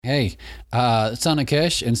Hey, son of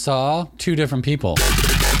Kish and Saul, two different people.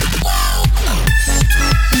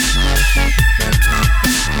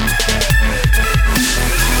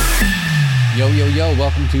 Yo,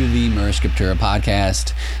 welcome to the Mer Scriptura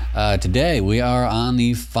podcast. Today we are on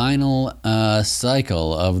the final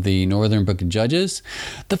cycle of the Northern Book of Judges.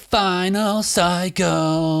 The final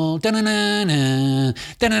cycle. Da-na-na-na,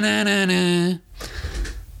 da-na-na-na-na.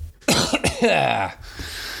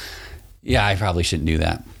 Yeah, I probably shouldn't do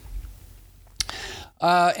that.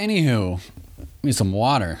 Anywho, need some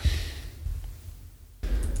water.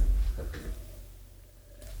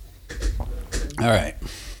 All right.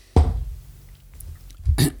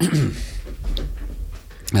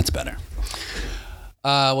 That's better.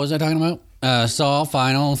 What was I talking about? Saul,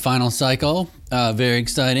 final cycle. Very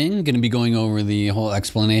exciting. Going to be going over the whole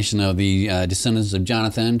explanation of the descendants of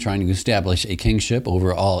Jonathan trying to establish a kingship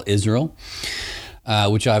over all Israel.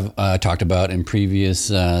 Which I've talked about in previous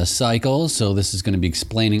cycles. So this is going to be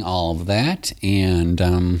explaining all of that.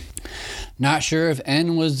 And not sure if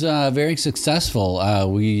N was very successful.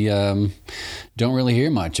 We don't really hear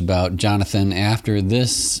much about Jonathan after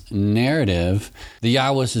this narrative. The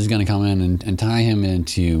Yahwist is going to come in and tie him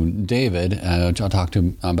into David, which I'll talk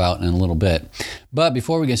about in a little bit. But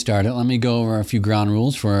before we get started, let me go over a few ground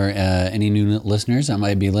rules for any new listeners that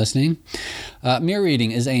might be listening. Mere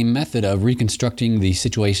reading is a method of reconstructing the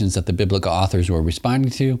situations that the biblical authors were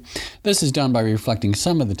responding to. This is done by reflecting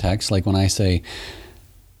some of the text, like when I say,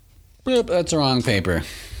 "Boop, that's the wrong paper."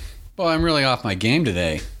 Well, I'm really off my game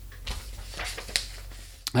today.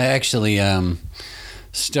 I actually I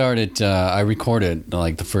recorded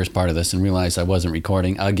like the first part of this and realized I wasn't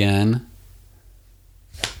recording again.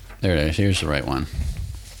 There it is. Here's the right one.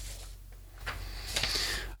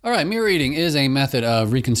 All right, mere reading is a method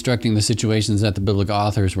of reconstructing the situations that the biblical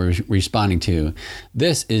authors were responding to.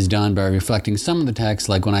 This is done by reflecting some of the text,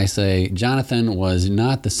 like when I say Jonathan was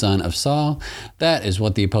not the son of Saul. That is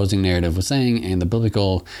what the opposing narrative was saying, and the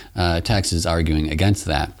biblical text is arguing against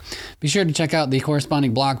that. Be sure to check out the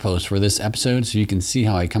corresponding blog post for this episode so you can see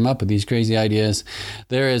how I come up with these crazy ideas.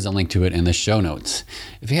 There is a link to it in the show notes.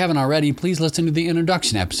 If you haven't already, please listen to the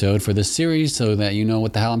introduction episode for this series so that you know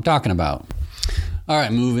what the hell I'm talking about. All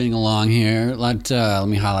right, moving along here, let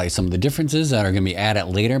me highlight some of the differences that are going to be added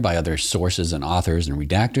later by other sources and authors and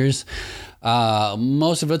redactors.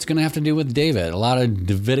 Most of it's going to have to do with David. A lot of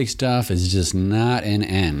Davidic stuff is just not in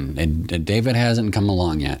N, and David hasn't come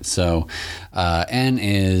along yet. So N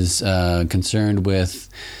is concerned with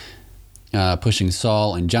pushing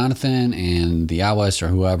Saul and Jonathan, and the Yahwist or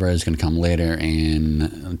whoever is going to come later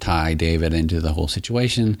and tie David into the whole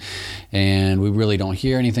situation. And we really don't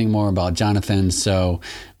hear anything more about Jonathan, so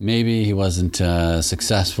maybe he wasn't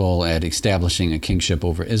successful at establishing a kingship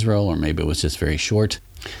over Israel, or maybe it was just very short.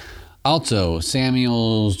 Also,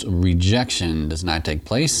 Samuel's rejection does not take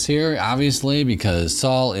place here, obviously, because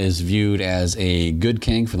Saul is viewed as a good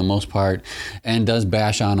king for the most part and does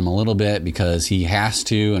bash on him a little bit because he has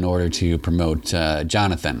to in order to promote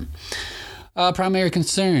Jonathan. Primary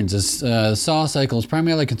concerns. This Saul cycle is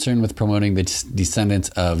primarily concerned with promoting the descendants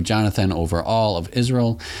of Jonathan over all of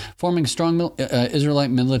Israel, forming a strong Israelite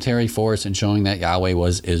military force and showing that Yahweh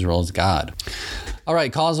was Israel's God. All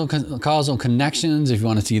right, causal connections. If you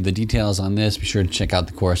want to see the details on this, be sure to check out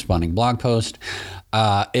the corresponding blog post.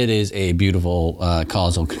 It is a beautiful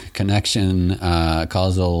causal connection,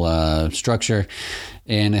 causal structure,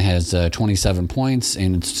 and it has 27 points,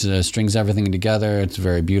 and it strings everything together. It's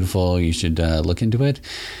very beautiful. You should look into it.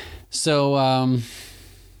 So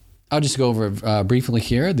I'll just go over briefly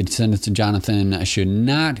here. The descendants of Jonathan should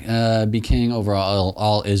not be king over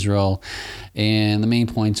all Israel. And the main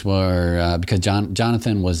points were because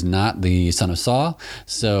Jonathan was not the son of Saul.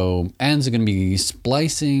 So N's going to be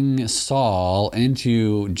splicing Saul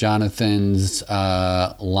into Jonathan's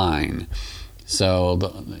line. So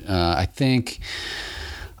I think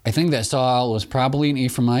that Saul was probably an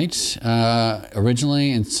Ephraimite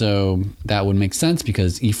originally, and so that would make sense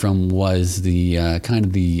because Ephraim was the kind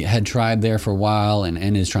of the head tribe there for a while, and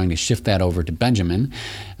N is trying to shift that over to Benjamin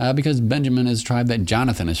because Benjamin is the tribe that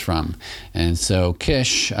Jonathan is from. And so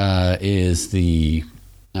Kish is the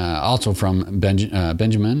also from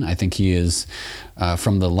Benjamin. I think he is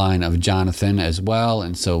from the line of Jonathan as well,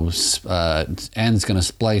 and so N's going to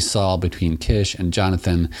splice Saul between Kish and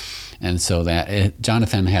Jonathan, and so that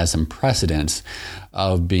Jonathan has some precedence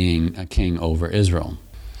of being a king over Israel.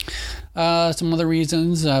 Some other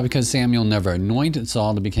reasons, because Samuel never anointed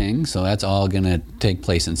Saul to be king, so that's all going to take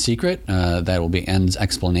place in secret. That will be N's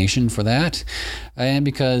explanation for that. And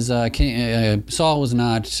because Saul was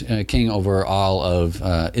not king over all of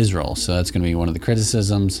Israel, so that's going to be one of the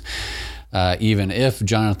criticisms. Even if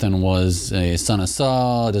Jonathan was a son of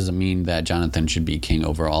Saul, it doesn't mean that Jonathan should be king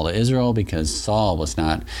over all of Israel, because Saul was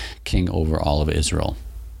not king over all of Israel.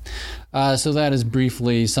 So that is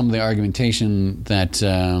briefly some of the argumentation that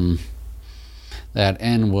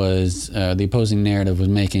N was, the opposing narrative was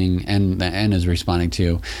making, and that N is responding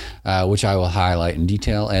to, which I will highlight in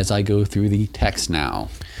detail as I go through the text now.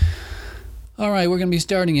 All right, we're going to be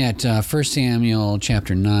starting at 1 Samuel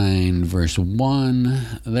chapter 9, verse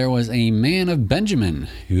 1. There was a man of Benjamin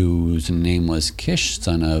whose name was Kish,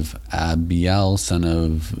 son of Abiel, son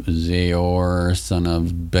of Zeor, son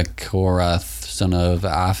of Bechorath, son of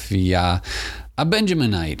Aphiah, a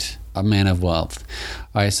Benjaminite, a man of wealth.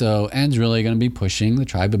 All right, so N's really going to be pushing the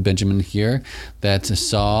tribe of Benjamin here. That's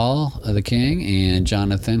Saul, the king, and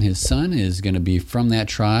Jonathan, his son, is going to be from that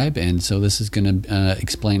tribe. And so this is going to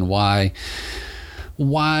explain why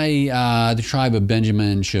the tribe of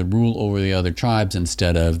Benjamin should rule over the other tribes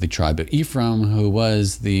instead of the tribe of Ephraim, who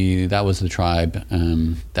was the tribe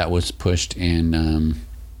that was pushed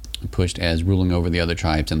as ruling over the other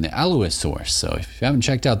tribes in the Alois source. So if you haven't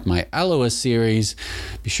checked out my Alois series,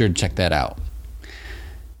 be sure to check that out.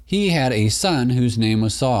 He had a son whose name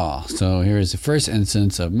was Saul. So here is the first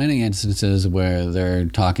instance of many instances where they're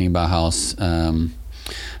talking about how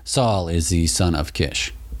Saul is the son of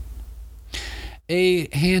Kish. A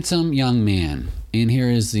handsome young man. And here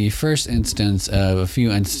is the first instance of a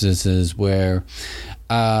few instances where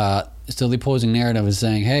so the opposing narrative is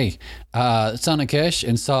saying, hey, son of Kish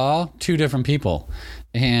and Saul, two different people.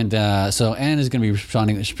 And so N is going to be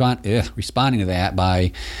responding to that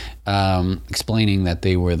by explaining that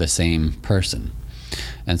they were the same person.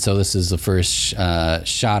 And so this is the first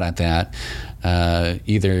shot at that.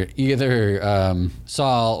 Either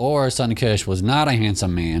Saul or son of Kish was not a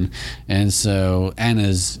handsome man. And so N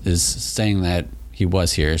is saying that he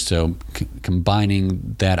was here. So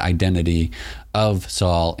combining that identity of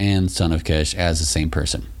Saul and son of Kish as the same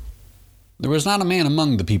person. There was not a man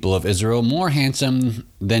among the people of Israel more handsome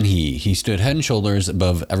than he. He stood head and shoulders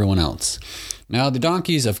above everyone else. Now the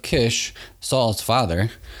donkeys of Kish, Saul's father,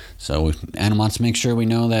 so Anna wants to make sure we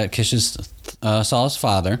know that Kish is Saul's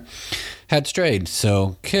father, had strayed.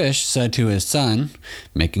 So Kish said to his son,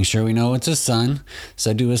 making sure we know it's his son,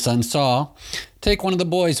 said to his son Saul, take one of the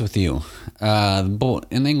boys with you.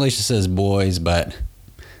 In English it says boys, but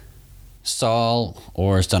Saul,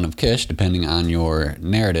 or son of Kish, depending on your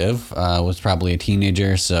narrative, was probably a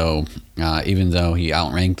teenager. So even though he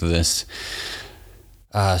outranked this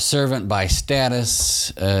servant by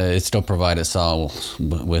status, it still provided Saul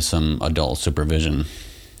with some adult supervision.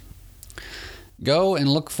 Go and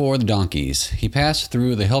look for the donkeys. He passed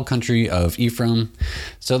through the hill country of Ephraim.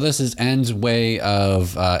 So this is N's way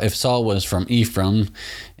of, if Saul was from Ephraim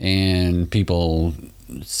and people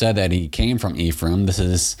said that he came from Ephraim, this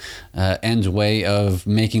is N's way of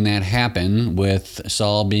making that happen with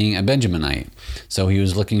Saul being a Benjaminite. So he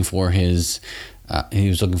was looking for his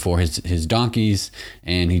donkeys,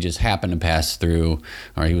 and he just happened to pass through,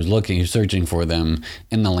 or he was searching for them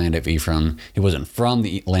in the land of Ephraim. He wasn't from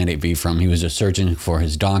the land of Ephraim, he was just searching for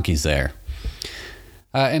his donkeys there.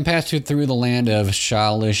 And passed through the land of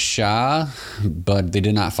Shalishah, but they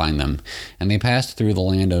did not find them. And they passed through the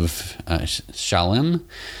land of Shalem,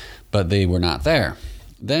 but they were not there.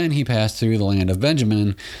 Then he passed through the land of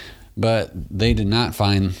Benjamin, but they did not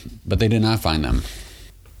find them.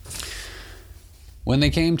 When they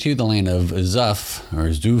came to the land of Zuph, or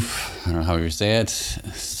Zuph, I don't know how you say it,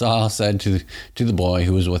 Saul said to the boy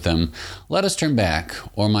who was with him, let us turn back,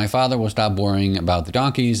 or my father will stop worrying about the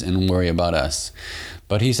donkeys and worry about us.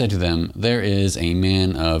 But he said to them, there is a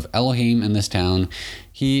man of Elohim in this town.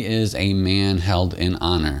 He is a man held in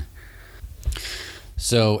honor.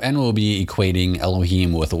 So N will be equating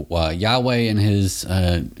Elohim with Yahweh in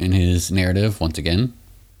his narrative once again.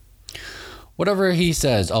 Whatever he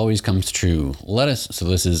says always comes true. So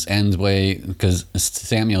this is N's way, because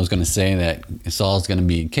Samuel is going to say that Saul's going to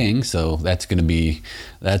be king, so that's going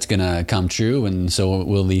to come true. And so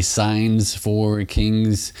will these signs for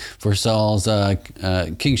Saul's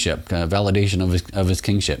kingship, validation of his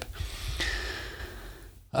kingship.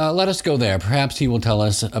 Let us go there. Perhaps he will tell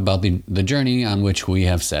us about the journey on which we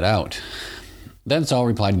have set out. Then Saul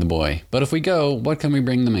replied to the boy, but if we go, what can we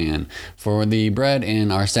bring the man? For the bread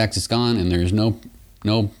in our sacks is gone, and there is no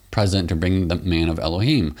present to bring the man of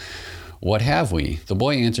Elohim. What have we? The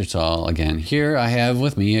boy answered Saul again, here I have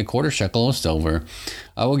with me a quarter shekel of silver.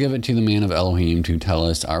 I will give it to the man of Elohim to tell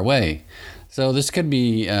us our way. So this could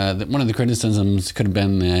be, one of the criticisms could have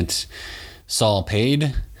been that Saul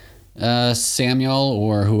paid Samuel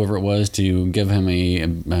or whoever it was to give him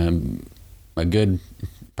a good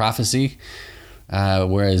prophecy.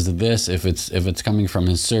 Whereas this, if it's coming from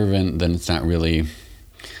his servant, then it's not really,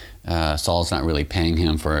 Saul's not really paying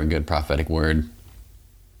him for a good prophetic word.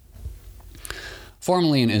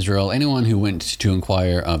 Formerly in Israel, anyone who went to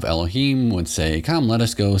inquire of Elohim would say, "Come, let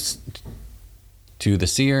us go to the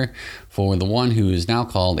seer," for the one who is now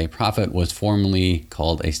called a prophet was formerly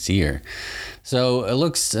called a seer. So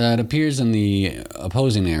it appears in the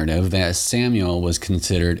opposing narrative that Samuel was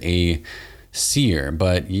considered a seer,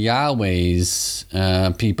 but Yahweh's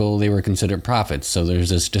people, they were considered prophets. So there's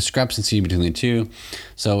this discrepancy between the two.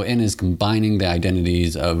 So En is combining the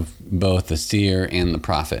identities of both the seer and the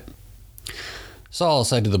prophet. Saul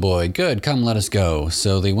said to the boy, "Good, come, let us go."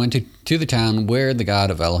 So they went to the town where the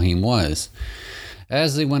God of Elohim was.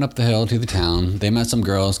 As they went up the hill to the town, they met some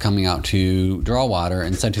girls coming out to draw water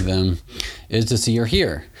and said to them, "Is the seer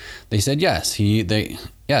here?" They said, "Yes,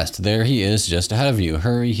 yes, there he is just ahead of you.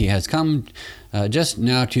 Hurry, he has come just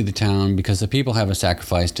now to the town because the people have a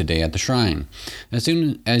sacrifice today at the shrine. As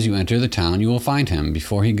soon as you enter the town, you will find him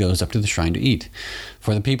before he goes up to the shrine to eat,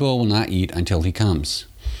 for the people will not eat until he comes."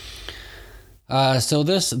 So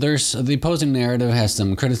there's the opposing narrative has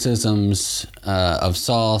some criticisms of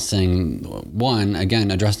Saul, saying, one, again,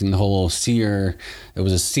 addressing the whole seer. It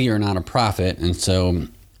was a seer, not a prophet, and it's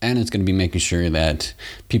going to be making sure that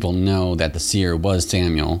people know that the seer was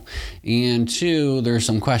Samuel. And two, there's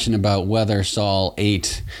some question about whether Saul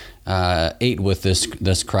ate with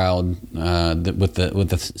this crowd with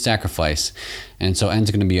the sacrifice, and so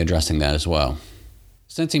En's going to be addressing that as well.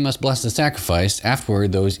 Since he must bless the sacrifice,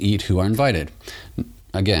 afterward those eat who are invited.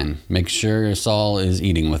 Again, make sure Saul is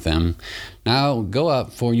eating with them. Now go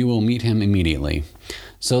up, for you will meet him immediately.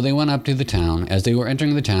 So they went up to the town. As they were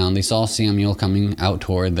entering the town, they saw Samuel coming out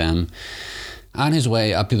toward them on his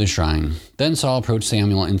way up to the shrine. Then Saul approached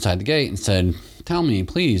Samuel inside the gate and said, "Tell me,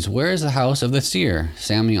 please, where is the house of the seer?"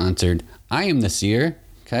 Samuel answered, "I am the seer."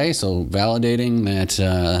 Okay, so validating that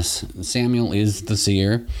Samuel is the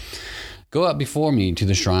seer. "Go up before me to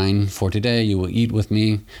the shrine, for today you will eat with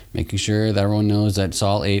me," making sure that everyone knows that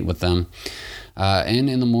Saul ate with them. "And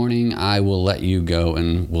in the morning I will let you go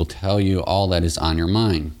and will tell you all that is on your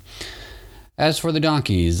mind. As for the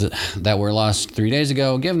donkeys that were lost 3 days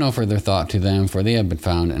ago, give no further thought to them, for they have been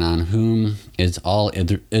found, and on whom is all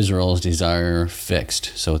Israel's desire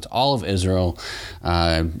fixed." So it's all of Israel,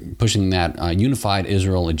 pushing that unified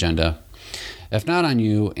Israel agenda. "If not on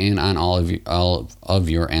you and on all of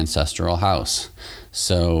your ancestral house."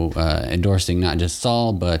 So endorsing not just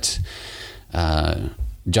Saul, but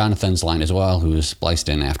Jonathan's line as well, who is spliced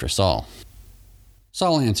in after Saul.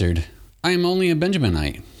 Saul answered, "I am only a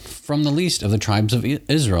Benjaminite, from the least of the tribes of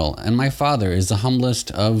Israel, and my father is the humblest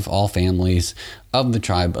of all families of the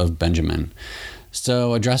tribe of Benjamin."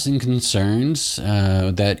 So addressing concerns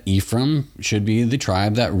that Ephraim should be the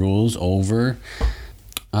tribe that rules over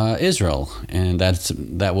Israel, and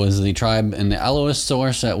that was the tribe in the Elohist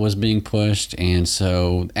source that was being pushed, and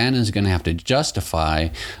so Anna is going to have to justify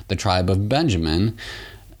the tribe of Benjamin,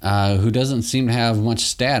 who doesn't seem to have much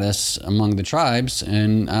status among the tribes,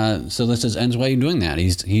 and so this is En's way of doing that.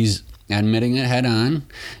 He's admitting it head on.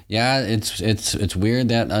 Yeah, it's weird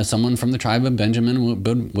that someone from the tribe of Benjamin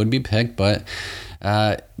would be picked, but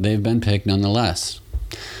they've been picked nonetheless.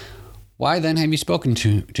 "Why then have you spoken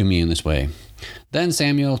to me in this way?" Then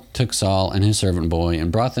Samuel took Saul and his servant boy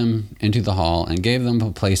and brought them into the hall and gave them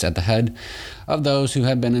a place at the head of those who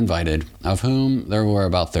had been invited, of whom there were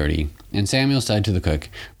about 30. And Samuel said to the cook,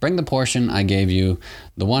 "Bring the portion I gave you,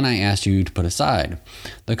 the one I asked you to put aside."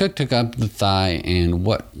 The cook took up the thigh and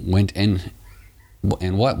what went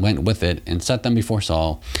with it and set them before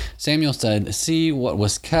Saul. Samuel said, "See, what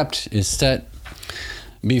was kept is set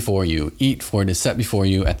before you. Eat, for it is set before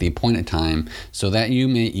you at the appointed time, so that you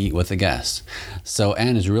may eat with the guests." So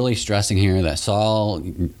En is really stressing here that Saul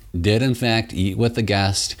did in fact eat with the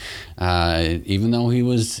guest, even though he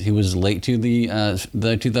was late to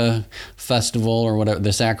the festival or whatever,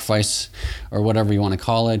 the sacrifice or whatever you want to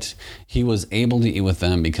call it. He was able to eat with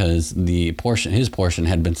them because his portion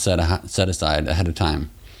had been set aside ahead of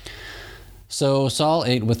time. So Saul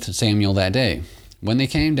ate with Samuel that day. When they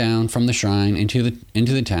came down from the shrine into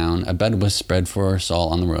the town, a bed was spread for Saul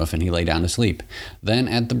on the roof, and he lay down to sleep. Then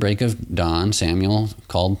at the break of dawn, Samuel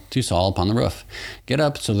called to Saul upon the roof, "Get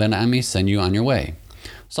up, so that I may send you on your way."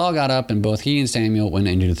 Saul got up, and both he and Samuel went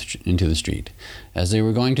into the street. As they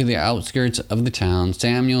were going to the outskirts of the town,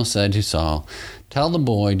 Samuel said to Saul, "Tell the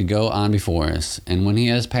boy to go on before us, and when he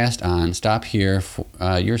has passed on, stop here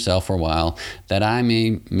yourself for a while, that I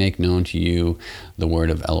may make known to you the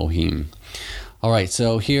word of Elohim." All right,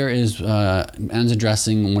 so here is En's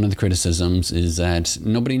addressing one of the criticisms is that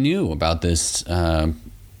nobody knew about this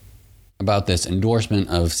about this endorsement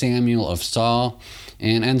of Samuel of Saul,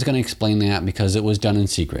 and En's going to explain that because it was done in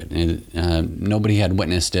secret. Nobody had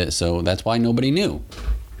witnessed it, so that's why nobody knew.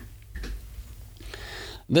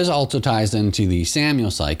 This also ties into the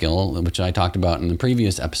Samuel cycle, which I talked about in the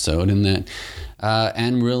previous episode, in that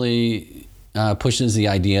En really pushes the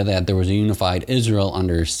idea that there was a unified Israel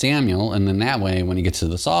under Samuel, and then that way, when he gets to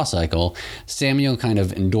the Saul cycle, Samuel kind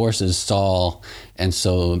of endorses Saul, and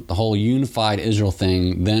so the whole unified Israel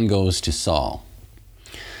thing then goes to Saul.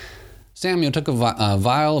 Samuel took a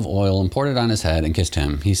vial of oil and poured it on his head and kissed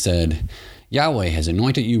him. He said, "Yahweh has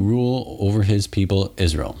anointed you rule over his people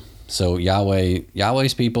Israel." So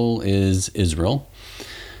Yahweh's people is Israel.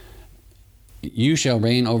 You shall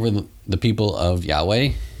reign over the people of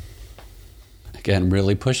Yahweh. Again,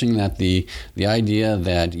 really pushing that the idea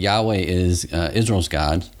that Yahweh is Israel's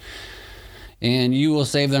God. And you will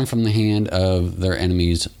save them from the hand of their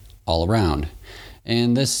enemies all around.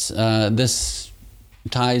 And this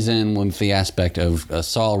ties in with the aspect of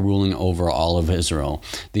Saul ruling over all of Israel.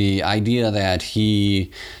 The idea that he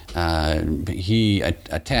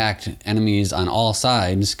attacked enemies on all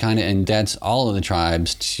sides kind of indebts all of the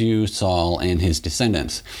tribes to Saul and his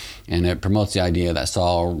descendants. And it promotes the idea that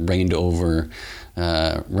Saul reigned over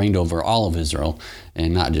all of Israel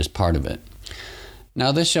and not just part of it.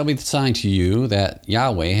 Now this shall be the sign to you that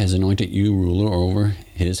Yahweh has anointed you ruler over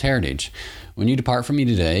his heritage. When you depart from me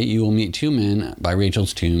today, you will meet 2 men by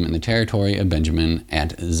Rachel's tomb in the territory of Benjamin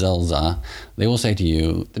at Zelzah. They will say to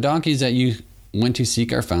you, "The donkeys that you went to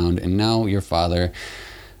seek are found, and now your father,"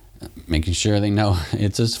 making sure they know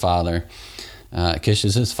it's his father, Kish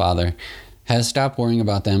is his father, "has stopped worrying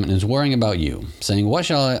about them and is worrying about you, saying, 'What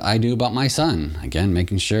shall I do about my son?'" Again,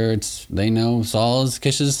 making sure they know Saul is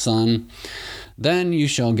Kish's son. "Then you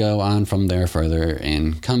shall go on from there further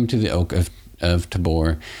and come to the oak of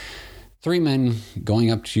Tabor. 3 men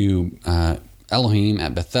going up to Elohim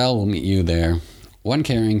at Bethel will meet you there, one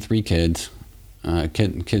carrying 3 kids,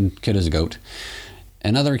 kid is a goat,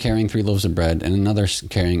 another carrying 3 loaves of bread, and another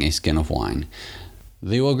carrying a skin of wine.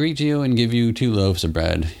 They will greet you and give you 2 loaves of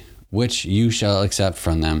bread, which you shall accept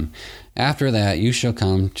from them. After that you shall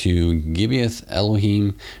come to Gibeath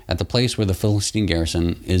Elohim at the place where the Philistine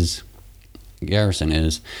garrison is.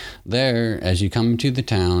 There, as you come to the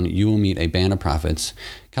town, you will meet a band of prophets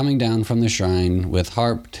coming down from the shrine with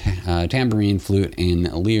harp, tambourine, flute,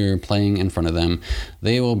 and lyre playing in front of them.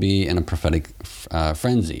 They will be in a prophetic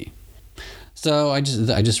frenzy." So I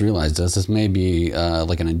just realized this may be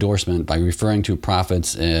like an endorsement by referring to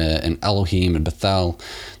prophets in Elohim and Bethel,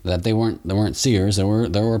 that they weren't seers. There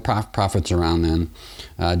were prophets around then,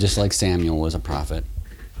 just like Samuel was a prophet.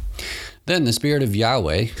 Then the spirit of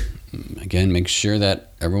Yahweh, again, make sure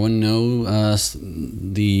that everyone knows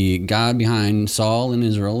the God behind Saul and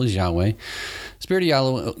Israel is Yahweh. Spirit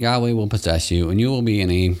of Yahweh will possess you, and you will be in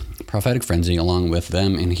a prophetic frenzy along with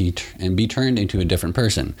them, and be turned into a different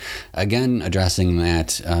person. Again, addressing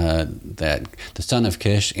that the son of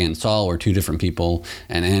Kish and Saul were 2 different people,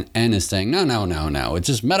 and En is saying, no, it's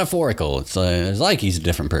just metaphorical. It's like he's a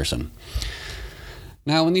different person.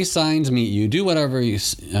 Now, when these signs meet you, do whatever you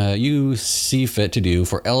see fit to do,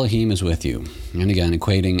 for Elohim is with you. And again,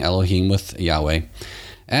 equating Elohim with Yahweh.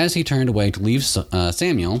 As he turned away to leave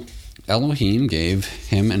Samuel, Elohim gave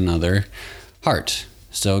him another heart.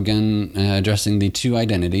 So again, addressing the 2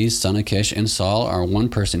 identities, son of Kish and Saul are one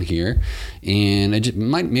person here. And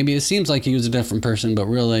maybe it seems like he was a different person, but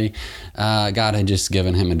really God had just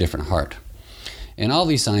given him a different heart. And all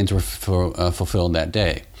these signs were fulfilled that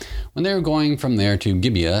day. When they were going from there to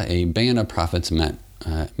Gibeah, a band of prophets met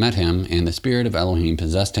him, and the spirit of Elohim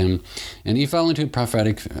possessed him, and he fell into a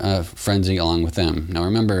prophetic frenzy along with them. Now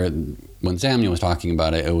remember, when Samuel was talking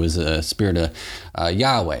about it, it was a spirit of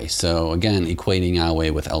Yahweh. So again, equating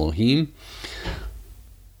Yahweh with Elohim.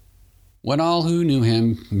 When all who knew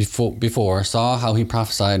him before saw how he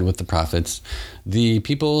prophesied with the prophets, the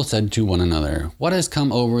people said to one another, "What has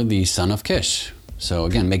come over the son of Kish?" So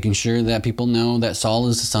again, making sure that people know that Saul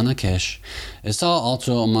is the son of Kish. Is Saul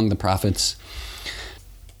also among the prophets?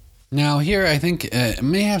 Now here, I think it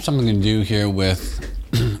may have something to do here with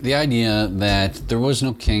the idea that there was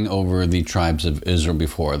no king over the tribes of Israel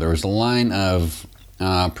before. There was a line of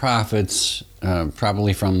prophets,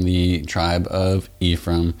 probably from the tribe of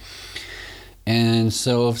Ephraim. And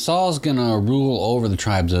so if Saul's going to rule over the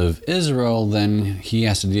tribes of Israel, then he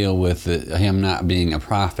has to deal with him not being a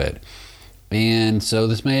prophet. And so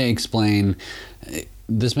this may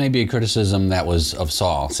be a criticism that was of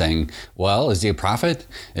Saul, saying, well, is he a prophet?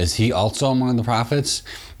 Is he also among the prophets?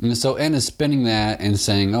 And so En is spinning that and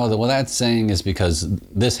saying, oh, well, that's saying is because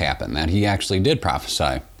this happened, that he actually did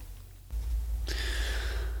prophesy.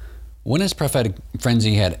 When his prophetic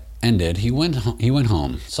frenzy had ended, he went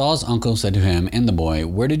home. Saul's uncle said to him and the boy,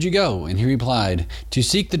 "Where did you go?" And he replied, "To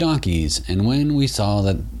seek the donkeys. And when we saw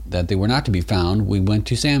that they were not to be found, we went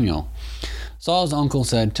to Samuel." Saul's uncle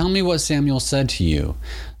said, "Tell me what Samuel said to you."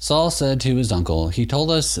 Saul said to his uncle, "He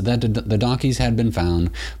told us that the donkeys had been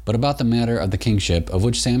found, but about the matter of the kingship of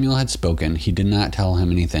which Samuel had spoken, he did not tell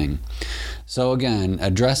him anything." So again,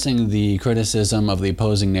 addressing the criticism of the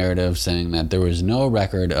opposing narrative, saying that there was no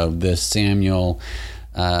record of this Samuel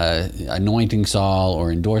anointing Saul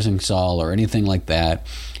or endorsing Saul or anything like that.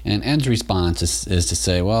 And En's response is to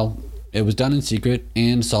say, well, it was done in secret,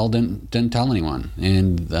 and Saul didn't tell anyone.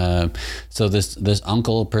 And so this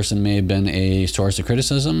uncle person may have been a source of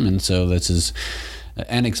criticism, and so this is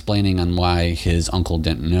En explaining on why his uncle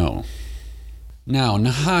didn't know. Now,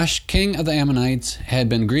 Nahash, king of the Ammonites, had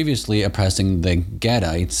been grievously oppressing the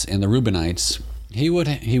Gadites and the Reubenites. He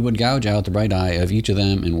would gouge out the right eye of each of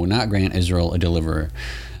them and would not grant Israel a deliverer.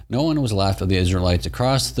 No one was left of the Israelites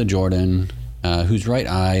across the Jordan whose right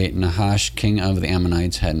eye Nahash, king of the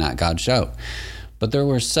Ammonites, had not gouged out. But there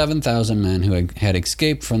were 7,000 men who had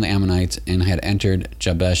escaped from the Ammonites and had entered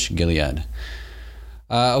Jabesh Gilead.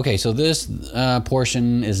 Okay, so this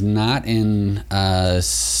portion is not in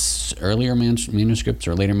earlier manuscripts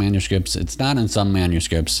or later manuscripts. It's not in some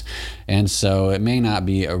manuscripts, and so it may not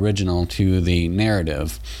be original to the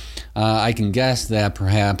narrative. I can guess that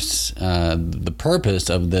perhaps the purpose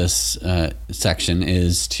of this section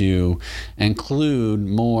is to include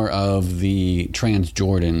more of the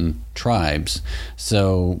Transjordan tribes.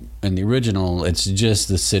 So in the original, it's just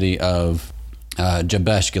the city of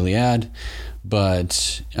Jabesh Gilead,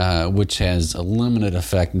 but which has a limited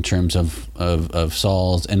effect in terms of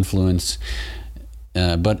Saul's influence.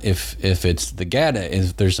 But if it's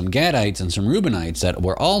if there's some Gadites and some Reubenites that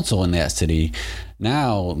were also in that city,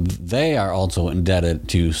 now they are also indebted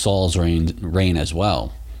to Saul's reign as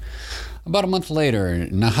well. About a month later,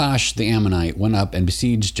 Nahash the Ammonite went up and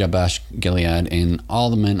besieged Jabesh Gilead, and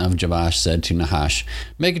all the men of Jabesh said to Nahash,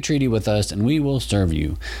 "Make a treaty with us, and we will serve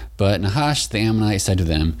you." But Nahash the Ammonite said to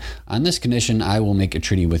them, "On this condition I will make a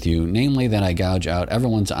treaty with you, namely that I gouge out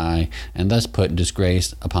everyone's eye, and thus put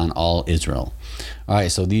disgrace upon all Israel." All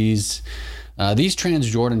right, so these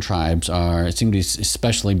Transjordan tribes seem to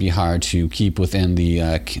especially be hard to keep within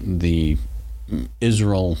the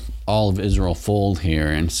all of Israel fold here,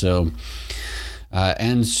 and so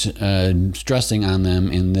En's stressing on them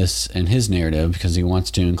in his narrative because he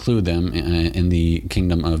wants to include them in the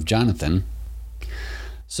kingdom of Jonathan.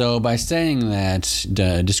 So by saying that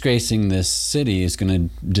disgracing this city is going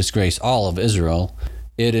to disgrace all of Israel,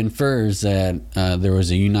 it infers that there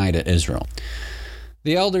was a united Israel.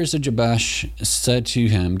 The elders of Jabesh said to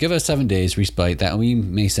him, "Give us 7 days respite, that we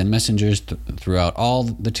may send messengers throughout all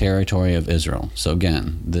the territory of Israel." So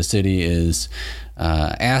again, the city is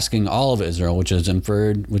asking all of Israel, which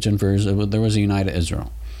infers that there was a united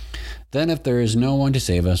Israel. "Then if there is no one to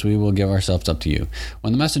save us, we will give ourselves up to you."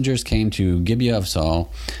 When the messengers came to Gibeah of Saul,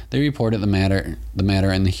 they reported the matter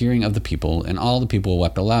in the hearing of the people, and all the people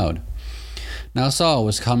wept aloud. Now Saul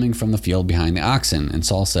was coming from the field behind the oxen, and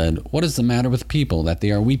Saul said, "What is the matter with the people, that they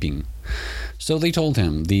are weeping?" So they told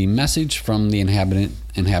him the message from the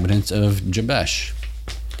inhabitants of Jabesh.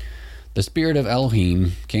 The spirit of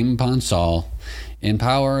Elohim came upon Saul in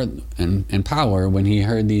power when he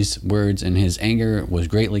heard these words, and his anger was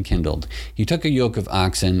greatly kindled. He took a yoke of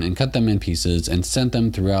oxen and cut them in pieces and sent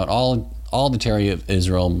them throughout all the territory of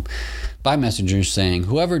Israel by messengers, saying,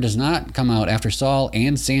 "Whoever does not come out after Saul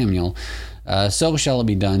and Samuel, so shall it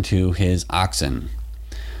be done to his oxen."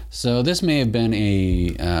 So this may have been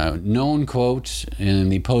a known quote,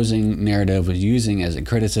 and the opposing narrative was using as a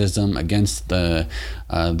criticism against the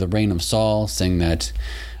reign of Saul, saying that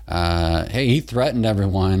hey, he threatened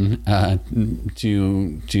everyone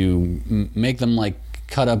to make them like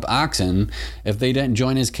cut up oxen if they didn't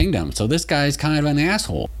join his kingdom. So this guy's kind of an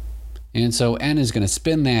asshole. And so En is going to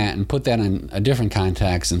spin that and put that in a different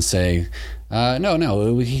context and say,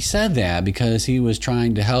 no, he said that because he was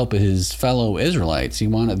trying to help his fellow Israelites. He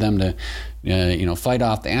wanted them to, fight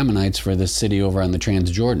off the Ammonites for this city over on the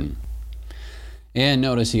Transjordan. And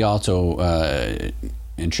notice he also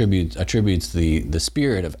attributes the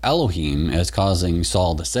spirit of Elohim as causing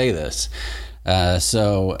Saul to say this.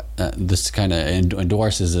 So this kind of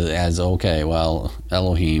endorses it as, okay, well,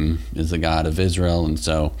 Elohim is the God of Israel, and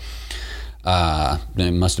so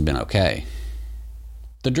it must have been okay.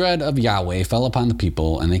 The dread of Yahweh fell upon the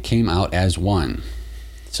people, and they came out as one.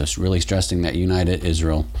 So it's really stressing that united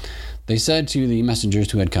Israel. They said to the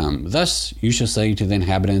messengers who had come, "Thus you shall say to the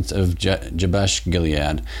inhabitants of Jabesh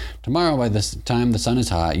Gilead, tomorrow by this time the sun is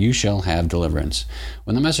hot, you shall have deliverance."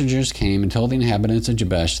 When the messengers came and told the inhabitants of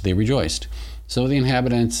Jabesh, they rejoiced. So the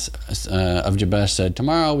inhabitants of Jabesh said,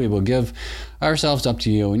 "Tomorrow we will give ourselves up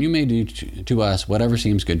to you, and you may do to us whatever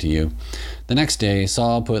seems good to you." The next day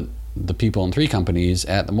Saul put the people in 3 companies.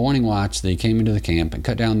 At the morning watch they came into the camp and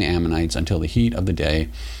cut down the Ammonites until the heat of the day,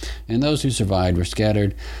 and those who survived were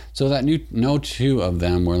scattered, so that no 2 of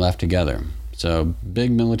them were left together. So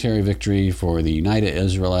big military victory for the United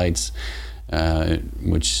Israelites,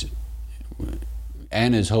 which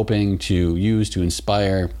Anne is hoping to use to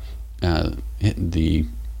inspire the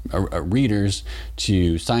readers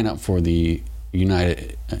to sign up for the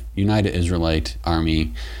United Israelite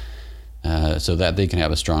Army, so that they can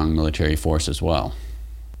have a strong military force as well.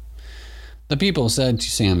 The people said to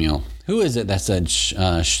Samuel, "Who is it that said,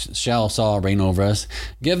 shall Saul reign over us?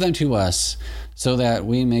 Give them to us, so that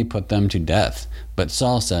we may put them to death." But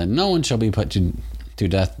Saul said, "No one shall be put to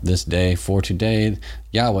death this day, for today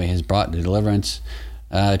Yahweh has brought the deliverance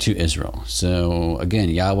to Israel." So again,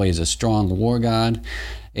 Yahweh is a strong war god,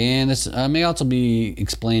 and this may also be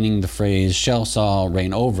explaining the phrase, "Shall Saul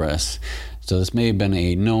reign over us?" So this may have been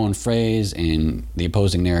a known phrase, and the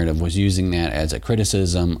opposing narrative was using that as a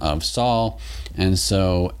criticism of Saul. And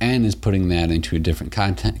so Anne is putting that into a different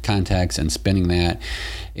context and spinning that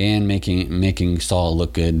and making Saul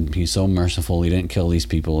look good. He's so merciful. He didn't kill these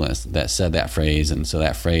people that said that phrase. And so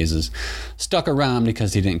that phrase is stuck around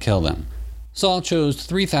because he didn't kill them. Saul chose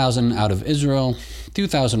 3,000 out of Israel.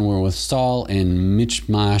 2,000 were with Saul in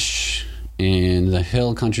Michmash in the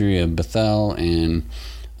hill country of Bethel, and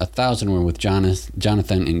 1,000 were with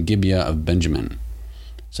Jonathan in Gibeah of Benjamin.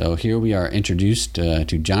 So here we are introduced to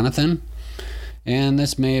Jonathan, and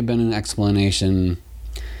this may have been an explanation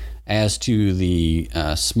as to the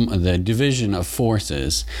division of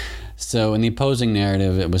forces. So in the opposing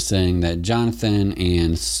narrative, it was saying that Jonathan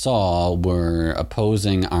and Saul were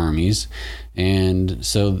opposing armies, and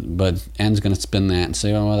so, but Anne's going to spin that and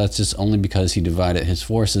say, "Oh, well, that's just only because he divided his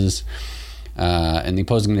forces." In the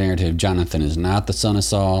opposing narrative, Jonathan is not the son of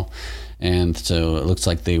Saul, and so it looks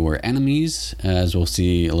like they were enemies, as we'll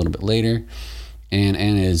see a little bit later. And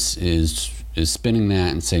Anne is spinning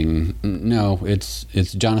that and saying, no, it's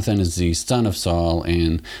Jonathan is the son of Saul,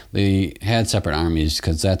 and they had separate armies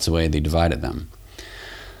because that's the way they divided them.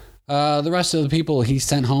 The rest of the people he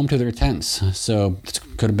sent home to their tents. So this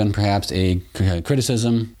could have been perhaps a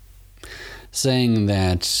criticism, saying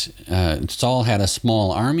that Saul had a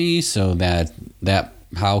small army, so that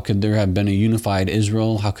how could there have been a unified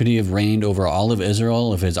Israel? How could he have reigned over all of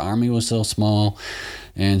Israel if his army was so small?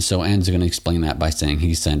 And so Anne's going to explain that by saying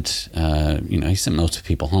he sent most of the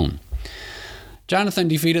people home. Jonathan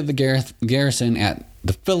defeated the garrison at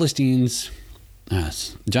the Philistines.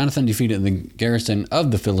 Jonathan defeated the garrison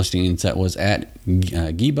of the Philistines that was at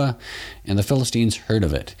Geba, and the Philistines heard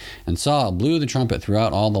of it. And Saul blew the trumpet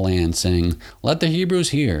throughout all the land, saying, "Let the Hebrews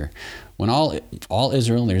hear." When all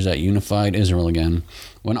Israel, there's that unified Israel again,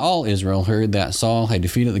 when all Israel heard that Saul had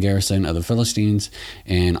defeated the garrison of the Philistines,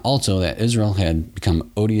 and also that Israel had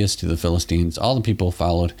become odious to the Philistines, all the people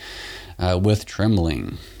followed with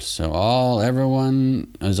trembling. So everyone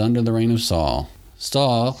is under the reign of Saul.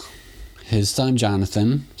 Saul, his son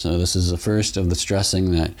Jonathan, so this is the first of the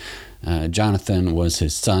stressing that Jonathan was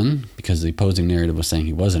his son, because the opposing narrative was saying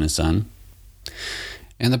he wasn't his son.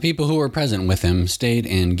 And the people who were present with him stayed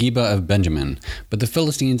in Gibeah of Benjamin, but the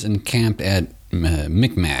Philistines encamped at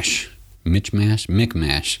Michmash.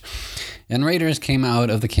 And raiders came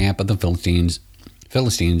out of the camp of the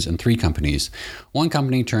Philistines in 3 companies. One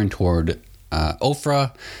company turned toward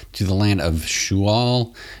Ophrah to the land of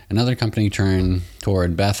Shual. Another company turned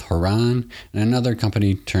toward Beth Horon, and another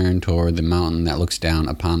company turned toward the mountain that looks down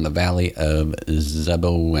upon the valley of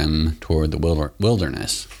Zeboim toward the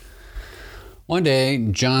wilderness. One day,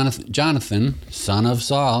 Jonathan, son of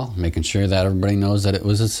Saul, making sure that everybody knows that it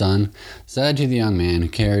was his son, said to the young man who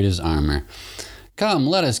carried his armor, "Come,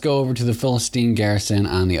 let us go over to the Philistine garrison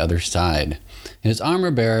on the other side." His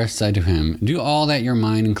armor-bearer said to him, "Do all that your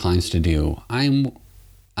mind inclines to do. I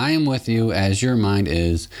am with you, as your mind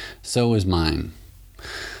is, so is mine."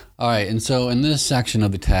 All right, and so in this section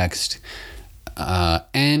of the text,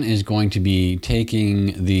 Anne is going to be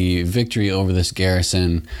taking the victory over this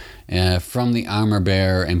garrison from the armor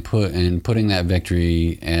bearer and putting that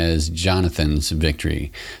victory as Jonathan's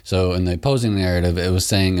victory. So in the opposing narrative, it was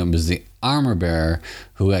saying it was the armor bearer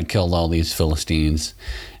who had killed all these Philistines,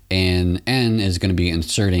 and Anne is going to be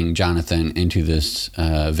inserting Jonathan into this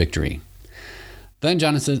victory. Then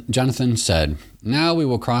Jonathan said, "Now we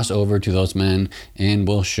will cross over to those men and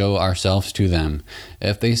will show ourselves to them.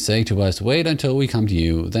 If they say to us, 'Wait until we come to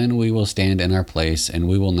you,' then we will stand in our place and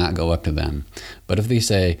we will not go up to them. But if they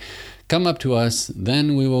say, 'Come up to us,'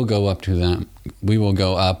 then we will go up to them. We will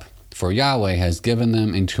go up, for Yahweh has given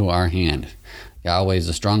them into our hand." Yahweh is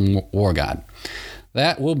a strong war God.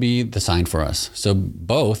 "That will be the sign for us." So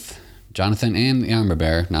both Jonathan and the armor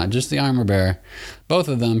bearer, not just the armor bearer, both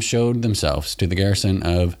of them showed themselves to the garrison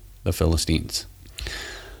of the Philistines.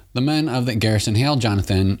 The men of the garrison hailed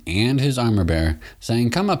Jonathan and his armor bearer, saying,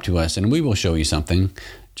 "Come up to us, and we will show you something."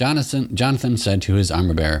 Jonathan said to his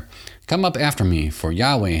armor bearer, "Come up after me, for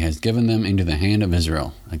Yahweh has given them into the hand of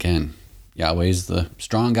Israel." Again, Yahweh is the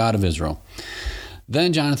strong God of Israel.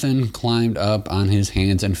 Then Jonathan climbed up on his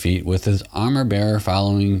hands and feet with his armor bearer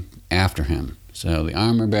following after him. So the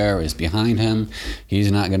armor bearer is behind him. He's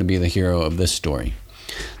not going to be the hero of this story.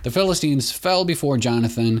 The Philistines fell before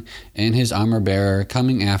Jonathan, and his armor bearer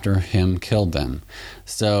coming after him killed them.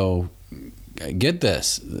 So get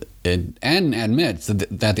this, and admits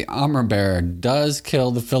that the armor bearer does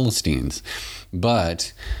kill the Philistines,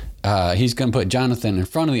 but he's going to put Jonathan in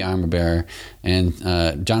front of the armor bearer, and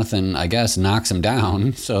Jonathan, I guess, knocks him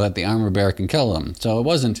down so that the armor bearer can kill him. So it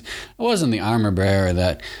wasn't the armor bearer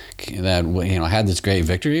that had this great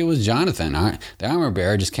victory. It was Jonathan. The armor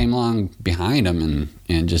bearer just came along behind him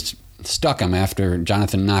and just stuck him after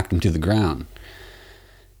Jonathan knocked him to the ground.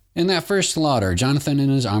 In that first slaughter, Jonathan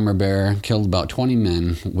and his armor bearer killed about 20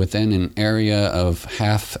 men within an area of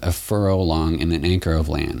half a furrow long and an acre of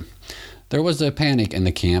land. There was a panic in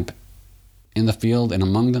the camp, in the field, and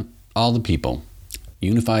among all the people.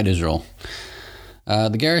 Unified Israel.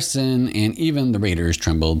 The garrison and even the raiders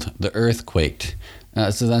trembled. The earth quaked.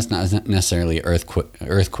 So that's not necessarily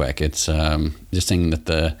earthquake. It's just saying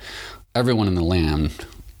that everyone in the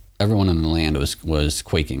land was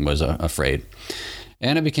quaking, was afraid.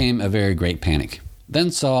 And it became a very great panic. Then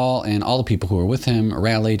Saul and all the people who were with him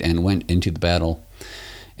rallied and went into the battle.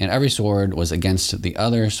 And every sword was against the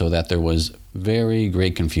other, so that there was very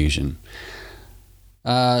great confusion.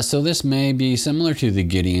 So this may be similar to the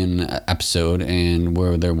Gideon episode, and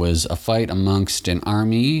where there was a fight amongst an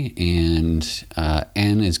army, and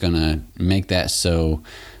N is going to make that so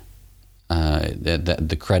that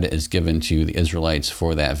the credit is given to the Israelites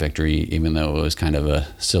for that victory, even though it was kind of a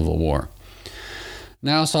civil war.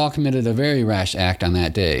 Now Saul committed a very rash act on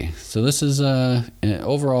that day. So this is an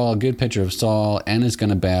overall good picture of Saul, and is going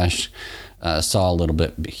to bash Saul a little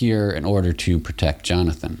bit here in order to protect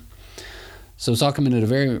Jonathan. So Saul committed a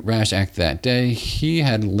very rash act that day. He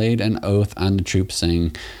had laid an oath on the troops,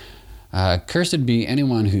 saying, "Cursed be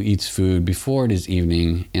anyone who eats food before it is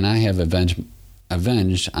evening, and I have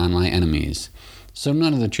avenged on my enemies." So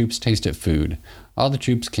none of the troops tasted food. All the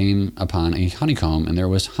troops came upon a honeycomb, and there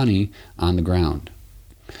was honey on the ground.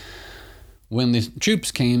 When the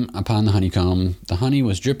troops came upon the honeycomb, the honey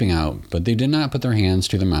was dripping out, but they did not put their hands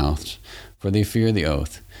to their mouths, for they feared the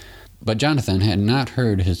oath. But Jonathan had not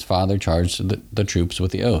heard his father charge the troops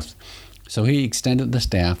with the oath. So he extended the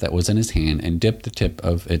staff that was in his hand and dipped the tip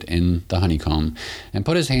of it in the honeycomb, and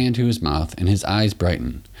put his hand to his mouth, and his eyes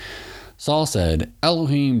brightened. Saul said,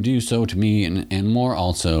 "Elohim do so to me, and more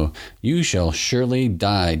also. You shall surely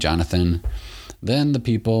die, Jonathan." Then the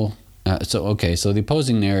people... So the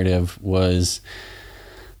opposing narrative was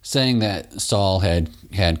saying that Saul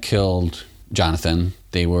had killed Jonathan.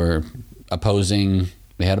 They had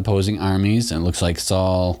opposing armies, and it looks like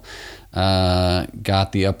Saul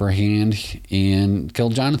got the upper hand and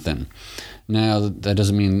killed Jonathan. Now, that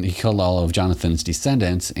doesn't mean he killed all of Jonathan's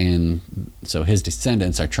descendants, and so his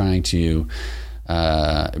descendants are trying to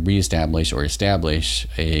reestablish or establish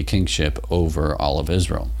a kingship over all of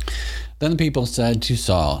Israel. Then the people said to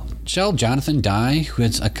Saul, "Shall Jonathan die, who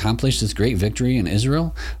has accomplished this great victory in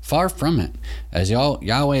Israel? Far from it. As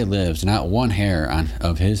Yahweh lives, not one hair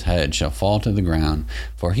of his head shall fall to the ground,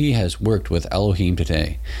 for he has worked with Elohim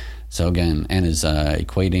today." So again, and is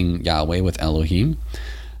equating Yahweh with Elohim.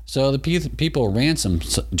 So the people ransomed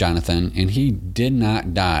Jonathan, and he did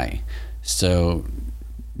not die. So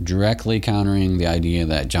directly countering the idea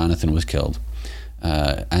that Jonathan was killed.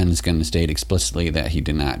 And it's going to state explicitly that he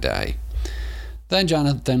did not die. Then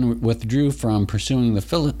Jonathan withdrew from pursuing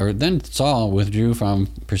then Saul withdrew from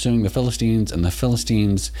pursuing the Philistines, and the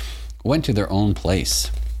Philistines went to their own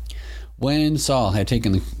place. When Saul had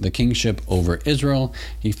taken the kingship over Israel,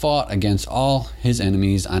 he fought against all his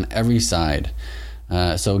enemies on every side.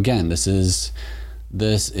 So again, this is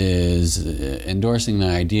This is endorsing the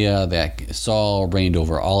idea that Saul reigned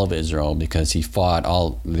over all of Israel because he fought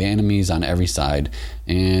all the enemies on every side,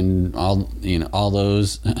 and all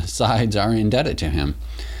those sides are indebted to him.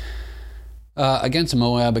 Against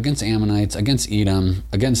Moab, against Ammonites, against Edom,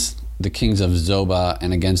 against the kings of Zobah,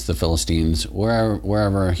 and against the Philistines,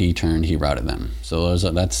 wherever he turned, he routed them. So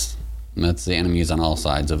that's the enemies on all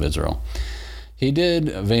sides of Israel. He did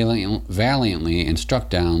valiantly and struck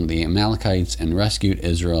down the Amalekites and rescued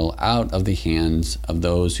Israel out of the hands of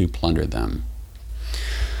those who plundered them.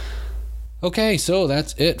 Okay, so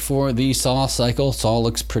that's it for the Saul cycle. Saul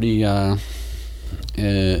looks pretty,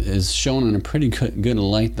 is shown in a pretty good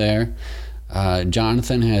light there.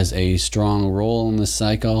 Jonathan has a strong role in this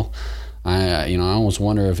cycle. I almost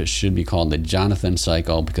wonder if it should be called the Jonathan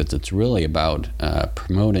cycle, because it's really about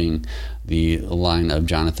promoting the line of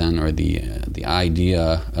Jonathan, or the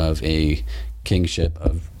idea of a kingship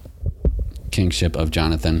of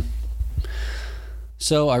Jonathan.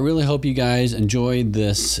 So I really hope you guys enjoyed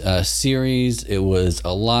this series. It was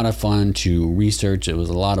a lot of fun to research. It was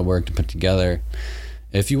a lot of work to put together.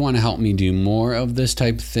 If you want to help me do more of this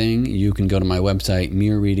type of thing, you can go to my website,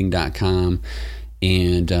 mirrorreading.com,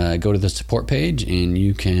 and go to the support page, and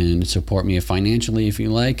you can support me financially if you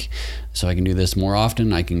like, so I can do this more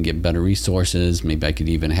often. I can get better resources. Maybe I could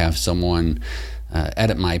even have someone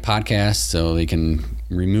edit my podcast so they can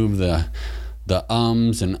remove the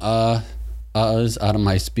ums and uhs out of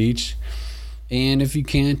my speech. And if you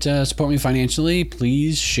can't support me financially,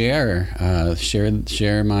 please share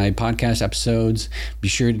my podcast episodes. Be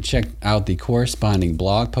sure to check out the corresponding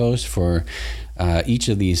blog post for each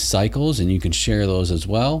of these cycles, and you can share those as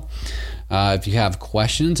well. If you have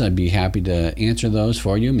questions, I'd be happy to answer those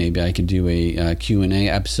for you. Maybe I could do a Q&A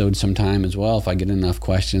episode sometime as well if I get enough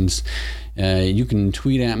questions. You can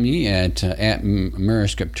tweet at me at Mura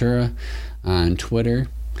Scriptura on Twitter.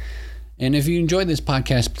 And if you enjoyed this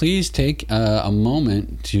podcast, please take a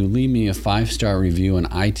moment to leave me a 5-star review on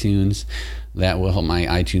iTunes. That will help my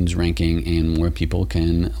iTunes ranking, and more people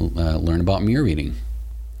can learn about mirror reading.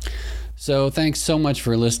 So thanks so much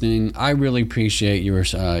for listening. I really appreciate your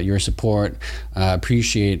support.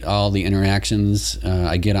 Appreciate all the interactions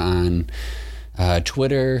I get on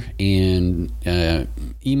Twitter and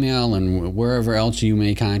email and wherever else you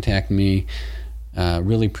may contact me.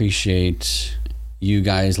 Really appreciate you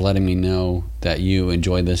guys letting me know that you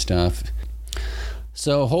enjoy this stuff.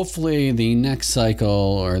 So hopefully the next cycle,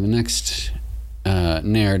 or the next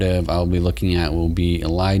narrative I'll be looking at, will be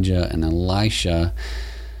Elijah and Elisha.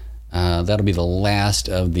 That'll be the last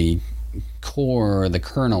of the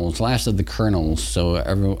kernels.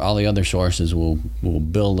 So all the other sources will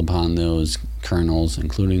build upon those kernels,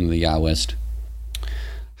 including the Yahwist.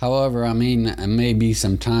 However, it may be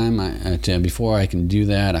some time before I can do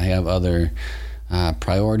that. I have other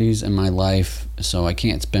priorities in my life, so I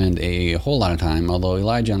can't spend a whole lot of time, although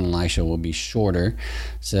Elijah and Elisha will be shorter,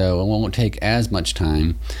 so it won't take as much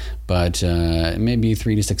time, but it may be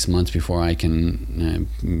 3 to 6 months before I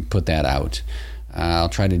can put that out. I'll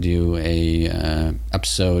try to do a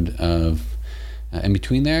episode of in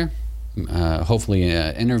between there, hopefully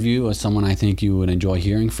an interview with someone I think you would enjoy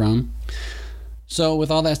hearing from. So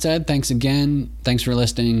with all that said, thanks again. Thanks for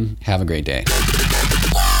listening. Have a great day.